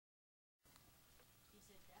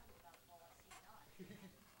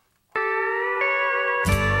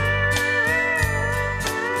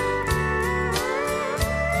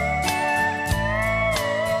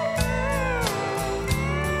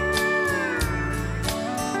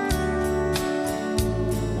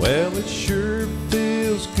Well, it sure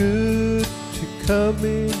feels good to come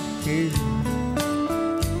in here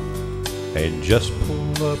and just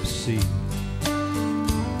pull up a seat.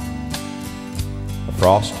 A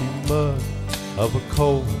frosty mug of a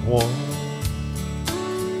cold one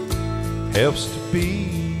helps to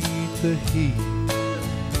beat the heat.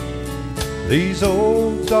 These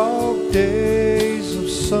old dog days of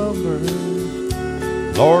summer,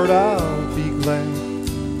 Lord, I'll be glad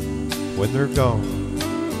when they're gone.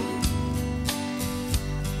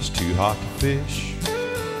 It's too hot to fish,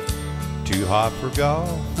 too hot for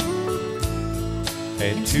golf,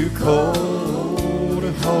 and too cold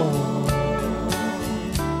at home.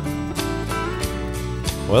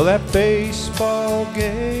 Well, that baseball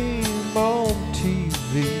game on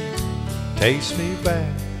TV takes me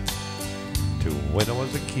back to when I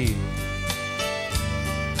was a kid.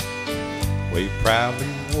 We proudly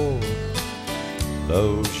wore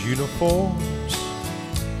those uniforms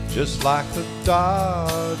just like the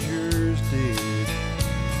Dodgers did.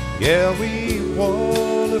 Yeah, we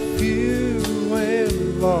won a few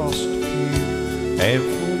and lost a few, and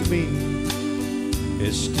for me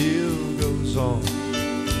it still goes on.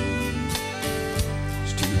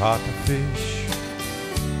 It's too hot to fish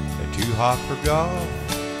and too hot for golf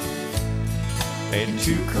and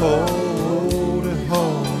too cold at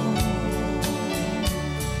home.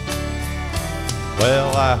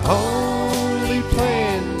 Well, I only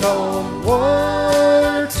planned on 1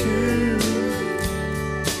 or 2.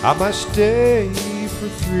 I might stay for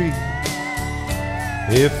 3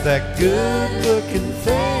 if that good-looking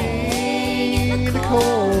thing in the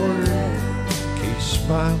corner keeps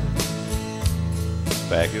smiling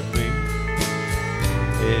back at me.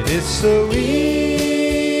 And it's so easy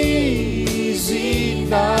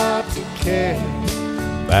not to care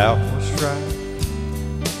about what's right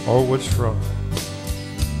or what's wrong.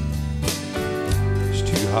 It's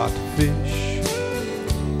too hot to fish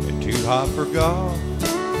and too hot for golf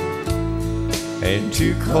and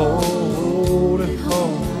too cold at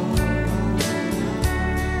home.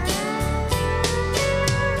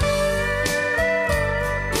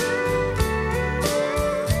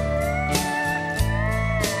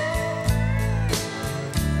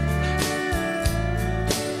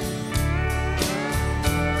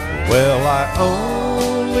 Well, I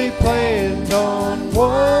only planned on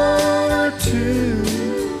 1 or 2.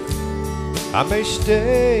 I may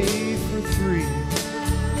stay for 3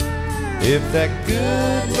 if that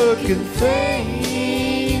good-looking thing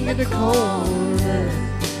in the corner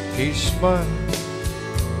keeps smiling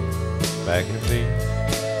back at me.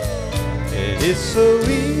 And it's so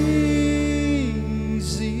easy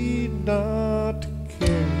not to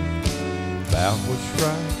care about what's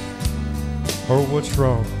right or what's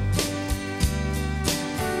wrong.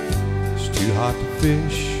 Too hot to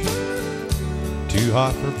fish, too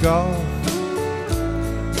hot for golf,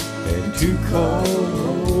 and too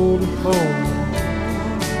cold at home.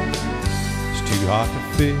 It's too hot to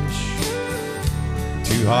fish,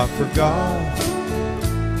 too hot for golf,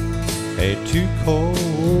 and too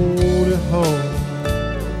cold at home.